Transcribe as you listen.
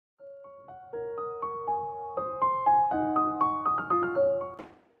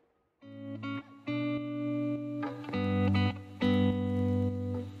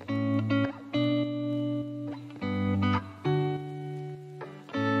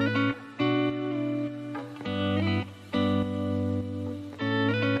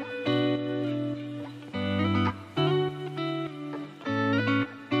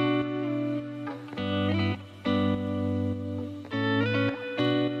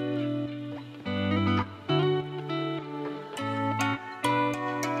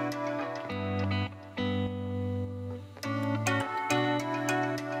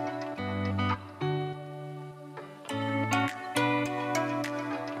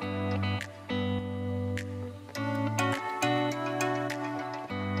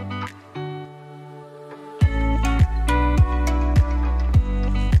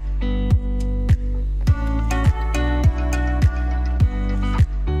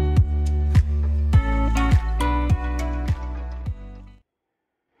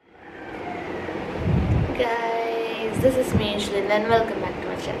and welcome back to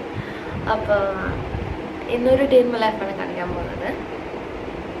my channel. അപ്പോൾ ഇന്നൊരു day in my ലൈഫാണ് കാണിക്കാൻ പോകുന്നത്.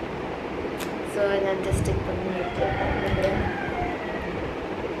 സോ ഞാൻ ജസ്റ്റ് ഇപ്പം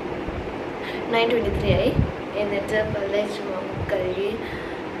 9:23 ആയി. എന്നിട്ട് പല്ലേച്ച് കഴുകി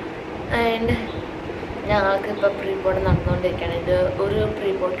ആൻഡ് ഞങ്ങൾക്ക് ഇപ്പോൾ പ്രീ ബോർഡ് നടന്നുകൊണ്ടിരിക്കുകയാണ്. ഇത് ഒരു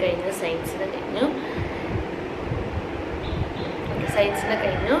പ്രീ ബോർഡ് കഴിഞ്ഞ് സയൻസിന് കഴിഞ്ഞു.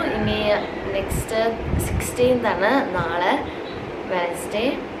 ഇനി നെക്സ്റ്റ് 16th ആണ് നാളെ വെനസ്ഡേ.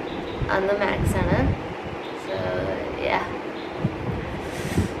 അന്ന് മാത്സ് ആണ്. സോ യാ,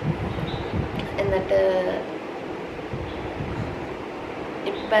 എന്നിട്ട്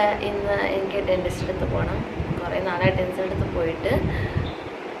ഇപ്പം ഇന്ന് എനിക്ക് ഡെൻറ്റിസ്റ്റ് അടുത്ത് പോകണം. കുറേ നാളായി ഡെൻറ്റിസ്റ്റ് അടുത്ത് പോയിട്ട്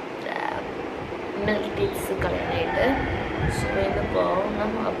മിൽക്ക് ടീത്ത്സ് കളയാനായിട്ട്. സോ ഇന്ന്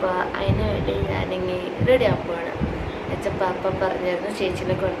പോകണം. അപ്പോൾ അതിന് വേണ്ടി ഞാനിങ്ങനെ റെഡി ആക്കുകയാണ്. അപ്പം പറഞ്ഞിരുന്നു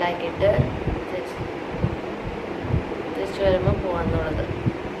ചേച്ചിനെ കൊണ്ടാക്കിയിട്ട് തിരിച്ചു വരുമ്പോൾ പോകാമെന്നുള്ളത്.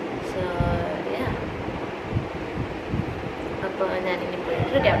 സോ യാ, അപ്പോൾ ഞാനിങ്ങനെ പോയി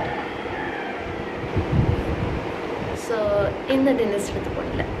റെഡി ആവട്ടെ. സോ ഇന്ന് ഡെൻറ്റിസ്റ്റ് അടുത്ത്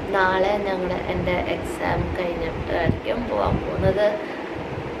പോകണില്ല. നാളെ എൻ്റെ എക്സാം കഴിഞ്ഞിട്ടായിരിക്കും പോകാൻ പോകുന്നത്.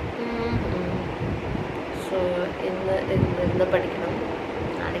 സോ ഇന്ന് പഠിക്കണം.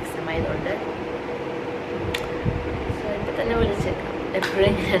 നാളെ എക്സാം ആയതുകൊണ്ട് ഇപ്പം തന്നെ വിളിച്ചേക്കാം.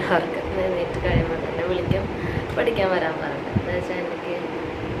 എപ്പോഴും ഞാൻ ഓർക്കുന്നത് നേരിട്ട് കഴിയുമ്പോൾ തന്നെ വിളിക്കും, പഠിക്കാൻ വരാൻ പറഞ്ഞിട്ട്. എന്താ വെച്ചാൽ എനിക്ക്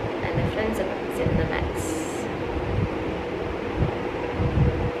എൻ്റെ ഫ്രണ്ട്സൊക്കെ ചെയ്യുന്ന മാത്സ്.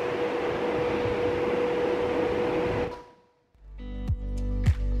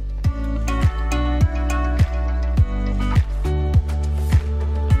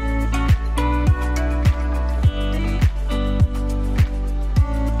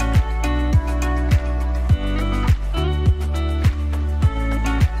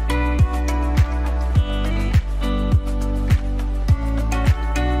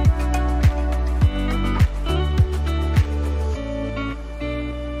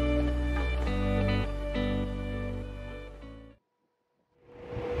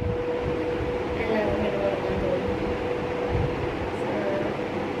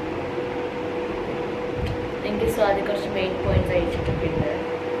 സോ അതിൽ കുറച്ച് മെയിൻ പോയിന്റ്സ് അയച്ചിട്ടൊക്കെ ഉണ്ട്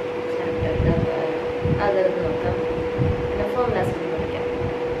ചാപ്റ്ററിൻ്റെ. അതെടുത്ത് നോക്കാം. പിന്നെ ഫോർമുലാസ് പഠിക്കാം.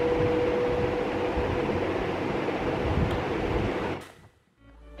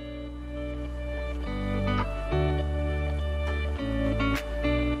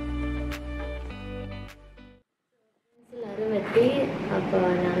 എല്ലാവരും എത്തി. അപ്പോൾ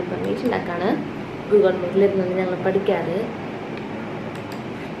ഞങ്ങളിപ്പോൾ മീറ്റ് ഉണ്ടാക്കാണ്. ഗൂഗിൾ മീറ്റിലിരുന്നാണ് ഞങ്ങൾ പഠിക്കാറ്.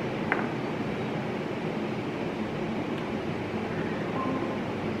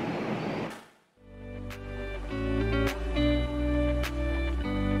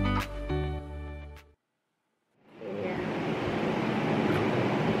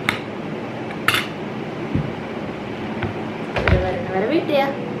 വരെ വെയിറ്റ്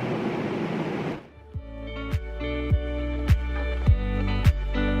ചെയ്യാം.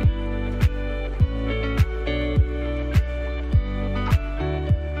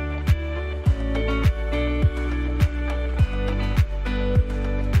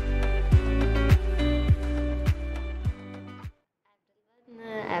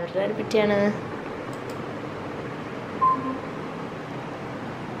 അവരുടെ പറ്റിയാണ്.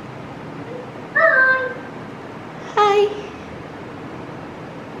 ഹായ്,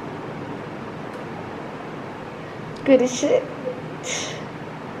 കുരിശ്.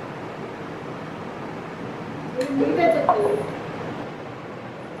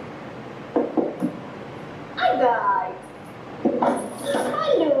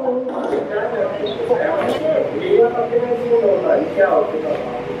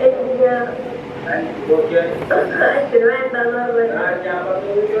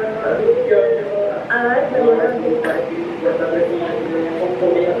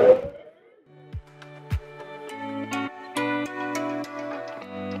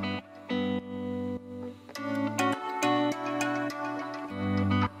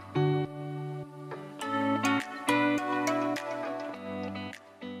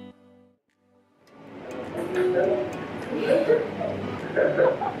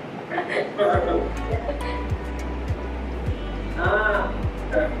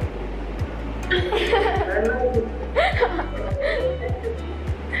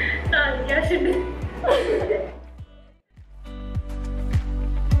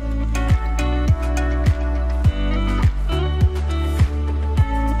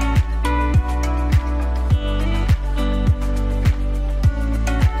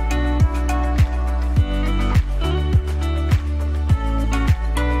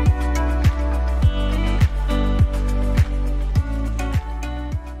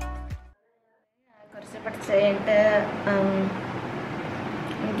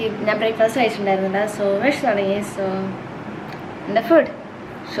 ഞാൻ ബ്രേക്ക്ഫാസ്റ്റ് കഴിച്ചിട്ടുണ്ടായിരുന്നില്ല. സോ വിഷ് തുടങ്ങി. സോ എൻ്റെ ഫുഡ്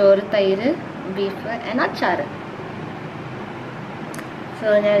ചോറ്, തൈര്, ബീഫ് ആൻഡ് അച്ചാറ്.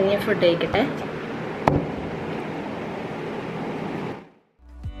 സോ ഞാൻ ഇനി ഫുഡ് കഴിക്കട്ടെ.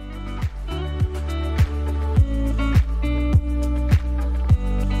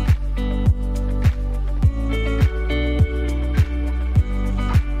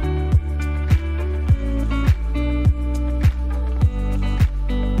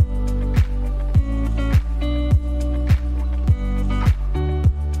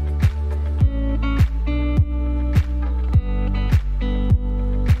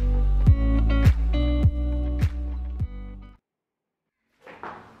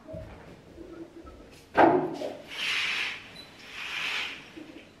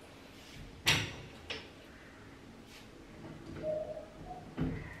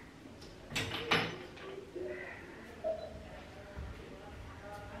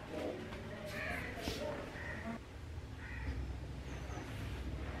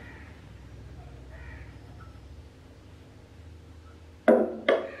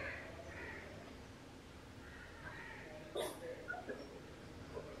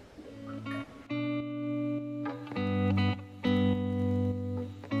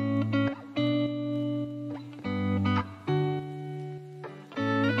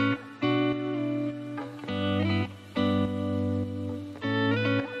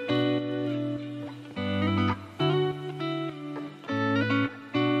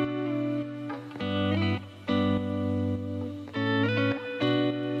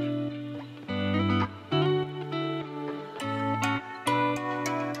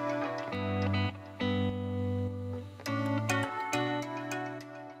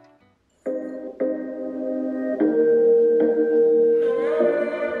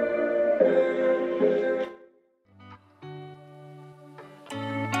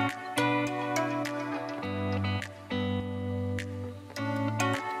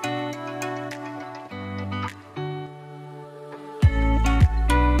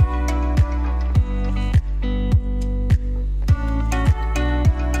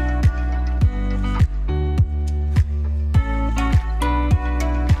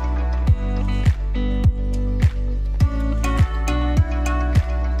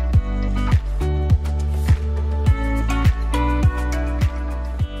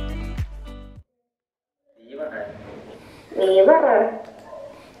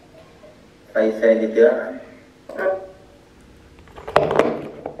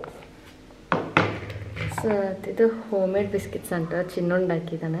 ഇത് ഹോം മെയ്ഡ് ബിസ്ക്കറ്റ്സ് ആണ് കേട്ടോ. ചിന്നു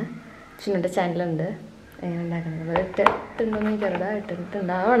ഉണ്ടാക്കിയതാണ്. ചിന്നുൻ്റെ ചാനലുണ്ട് എങ്ങനെ ഉണ്ടാക്കുന്നത്. ഇട്ടുണ്ടോന്ന് ചെറുതാ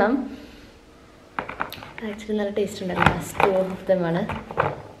ഇട്ടിട്ടുണ്ടാവണം. ആക്ച്വലി നല്ല ടേസ്റ്റ് ഉണ്ടായിരുന്നു. ലാസ്റ്റ് 2 of them ആണ്.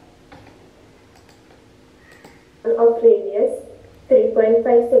 Of radius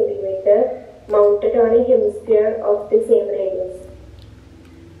 3.5 centimeter mounted on a hemisphere of the same radius.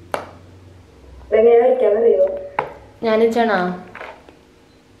 എങ്ങനെ വരയ്ക്കാൻ അറിയോ? ഞാൻ വെച്ചാണോ?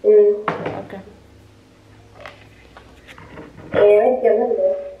 ഓക്കെ. വരയ്ക്കാൻ അറിയോ?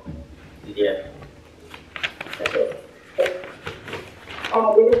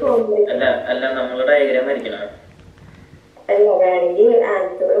 അല്ല വേണമെങ്കിൽ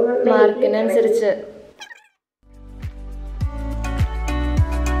ആൻസർ മാർക്കിനനുസരിച്ച്.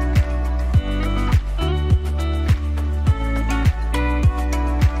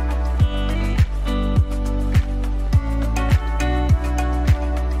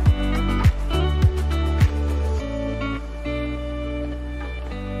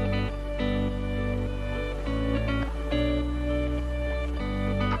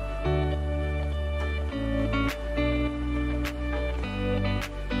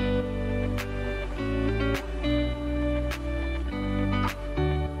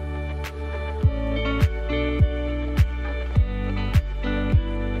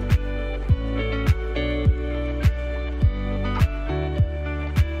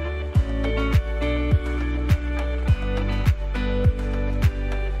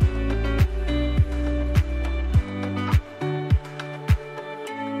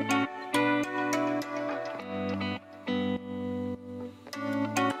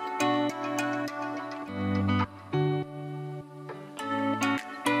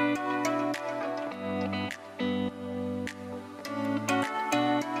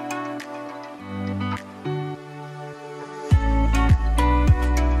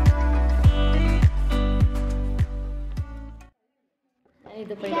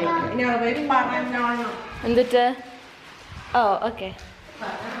 എന്നിട്ട് okay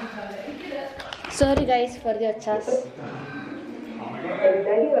sorry guys for the ഒച്ചാസ്.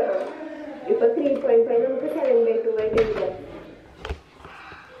 ഇപ്പൊ 3.5 നമുക്ക് 7/2 ആയിട്ട് എഴുതാം.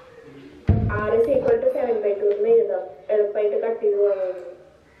 എളുപ്പമായിട്ട് കട്ട് ചെയ്ത് പോകാനായിരുന്നു.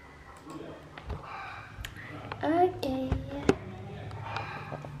 ഓക്കെ,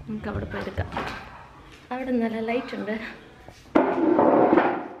 നമുക്ക് അവിടെ പോയി എടുക്കാം. അവിടെ നല്ല ലൈറ്റ് ഉണ്ട്.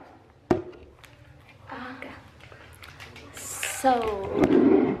 സോ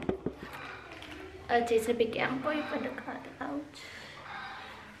ചേച്ചി പിക്ക് ചെയ്യാൻ പോയപ്പോൾ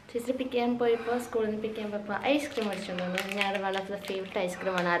ചേച്ചി പിക്ക് ചെയ്യാൻ പോയപ്പോൾ സ്കൂളിൽ നിന്ന് പിക്ക് ചെയ്യാൻ പോയപ്പോൾ ഐസ്ക്രീം മേടിച്ചിട്ടുണ്ടോ. ഞങ്ങളുടെ one of the favourite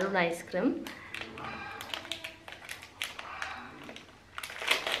ഐസ്ക്രീമാണ് Arun ice cream.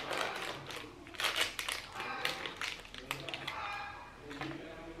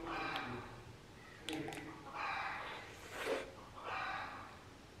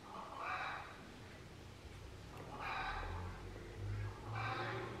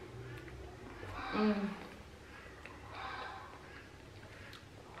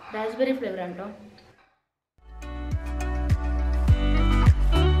 രാസ്ബെറി ഫ്ലേവറാണ് കേട്ടോ.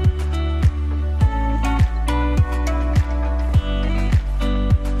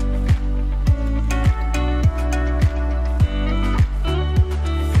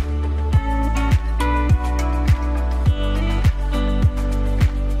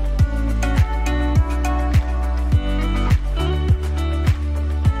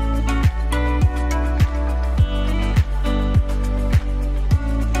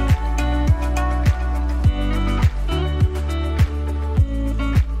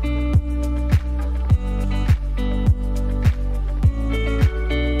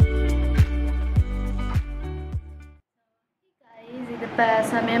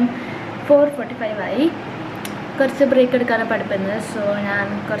 സമയം 4:45 ആയി. കുറച്ച് ബ്രേക്ക് എടുക്കാനാണ് പഠിപ്പിക്കുന്നത്. സോ ഞാൻ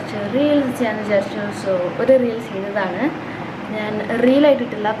കുറച്ച് റീൽസ് ചെയ്യാമെന്ന് വിചാരിച്ചു. സോ ഒരു റീൽസ് ചെയ്തതാണ്. ഞാൻ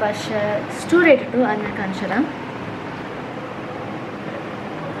റീലായിട്ടിട്ടില്ല, പക്ഷേ സ്റ്റോറി ആയിട്ടിട്ടു. അത് ഞാൻ കാണിച്ചു തരാം.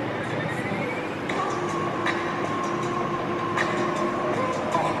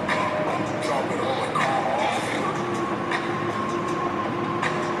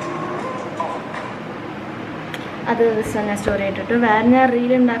 അത് ദിവസം ഞാൻ സ്റ്റോറി ആയിട്ടിട്ടു. വേറെ ഞാൻ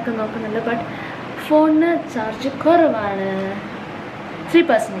റീൽ ഉണ്ടാക്കാൻ നോക്കുന്നുണ്ട്, ബട്ട് ഫോണിന് ചാർജ് കുറവാണ്,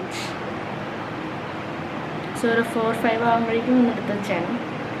 3%. സോ ഒരു 4-5 ആകുമ്പോഴേക്കും ഒന്ന് എടുത്ത് വെച്ചാണ്.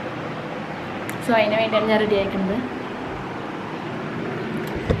 സോ അതിന് വേണ്ടിയാണ് ഞാൻ റെഡി ആക്കുന്നത്.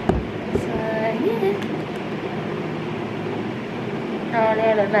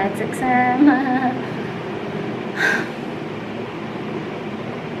 നാളെയുള്ള മാത്സ് എക്സാം.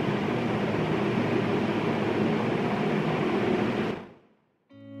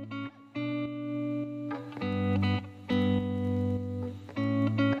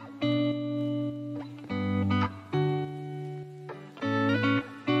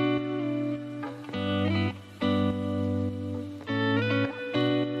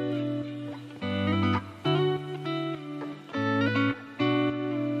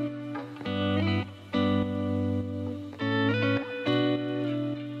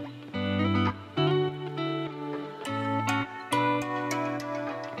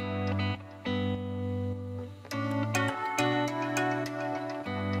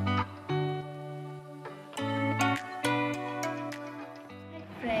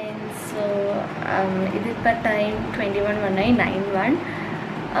 ഇതിപ്പോൾ ടൈം 21:09, 9:01.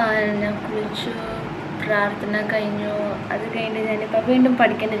 ഞാൻ കുളിച്ചു, പ്രാർത്ഥന കഴിഞ്ഞു. അത് കഴിഞ്ഞിട്ട് ഞാനിപ്പോൾ വീണ്ടും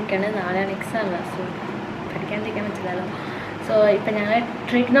പഠിക്കാണ്ടിരിക്കുകയാണ്. നാളെയാണ് എക്സാം. സോ പഠിക്കാണ്ടിരിക്കാൻ പറ്റില്ലല്ലോ. സോ ഇപ്പം ഞങ്ങൾ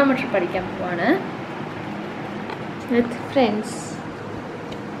ട്രിഗ്നോമെട്രി പഠിക്കാൻ പോവാണ് വിത്ത് ഫ്രണ്ട്സ്.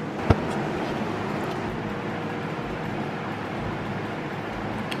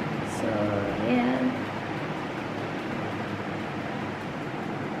 സോ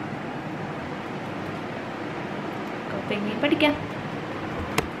പഠിക്കാം.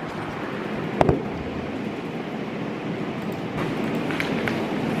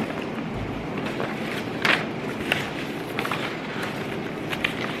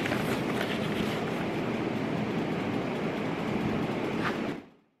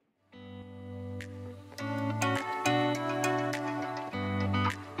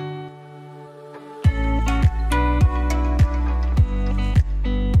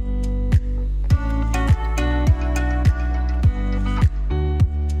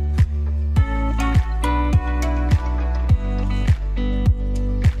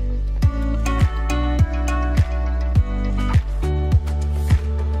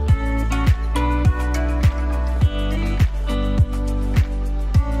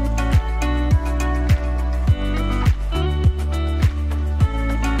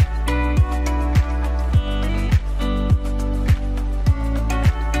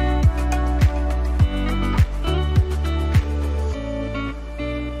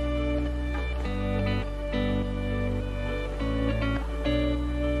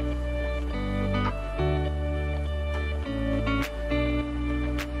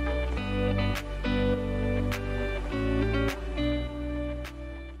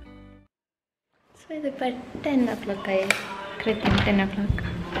 ഇതിപ്പോൾ 10 ആയി, കൃത്യം 10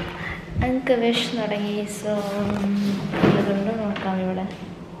 എനിക്ക് വിഷം തുടങ്ങി. സോ അതുകൊണ്ട് നോക്കാം ഇവിടെ.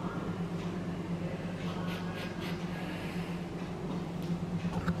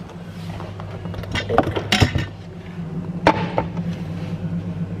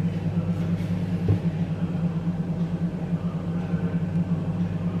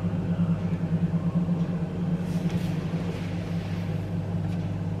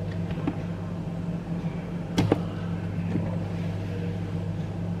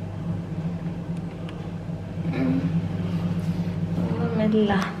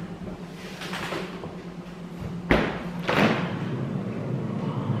 ഒന്നുമില്ല.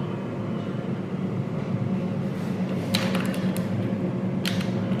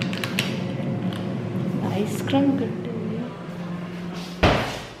 ഐസ്ക്രീം കിട്ടില്ല.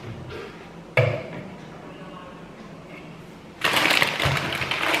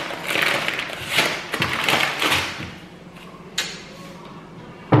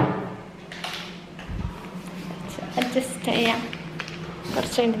 അഡ്ജസ്റ്റ് ചെയ്യാം.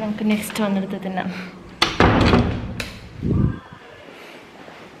 കുറച്ച് കഴിഞ്ഞ് നമുക്ക് നെക്സ്റ്റ് വന്നെടുത്ത് തിന്നാം.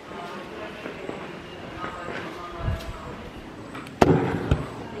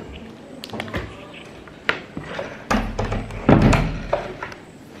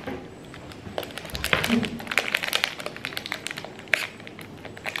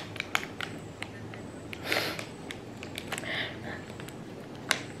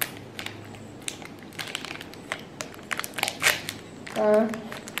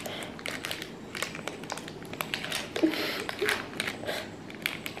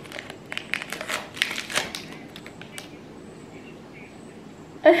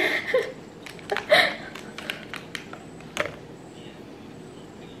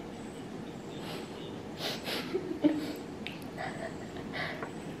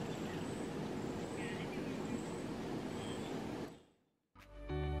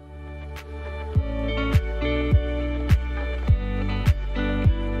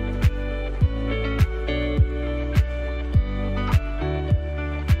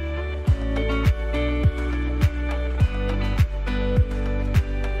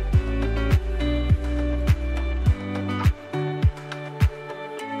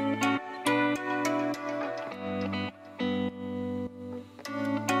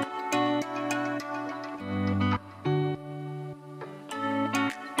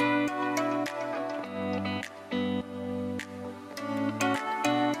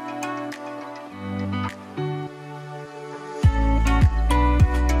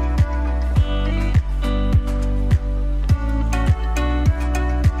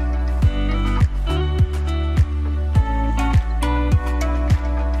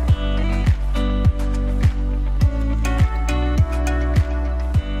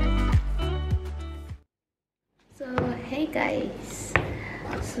 ഗൈസ്,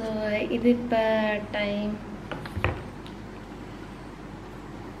 സോ ഇതിപ്പോൾ ടൈം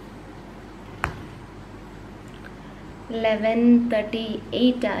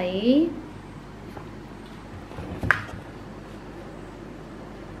 11:38 ആയി.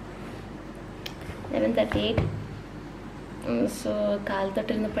 സോ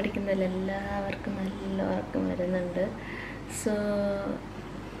കാലത്തൊട്ടിരുന്ന് പഠിക്കുന്നതിൽ എല്ലാവർക്കും നല്ല ഉറക്കം വരുന്നുണ്ട്. സോ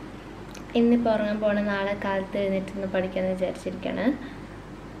ഇന്നിപ്പോൾ ഉറങ്ങാൻ പോകണം, നാളെ കാലത്ത് എഴുന്നേറ്റ് പഠിക്കാമെന്ന് വിചാരിച്ചിരിക്കുകയാണ്.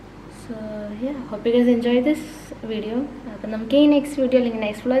 So hope you guys enjoy this video. അപ്പം നമുക്ക് ഈ നെക്സ്റ്റ് വീഡിയോ അല്ലെങ്കിൽ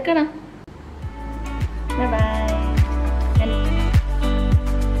നെക്സ്റ്റ് വ്ലോഗ് കാണാം. Bye bye.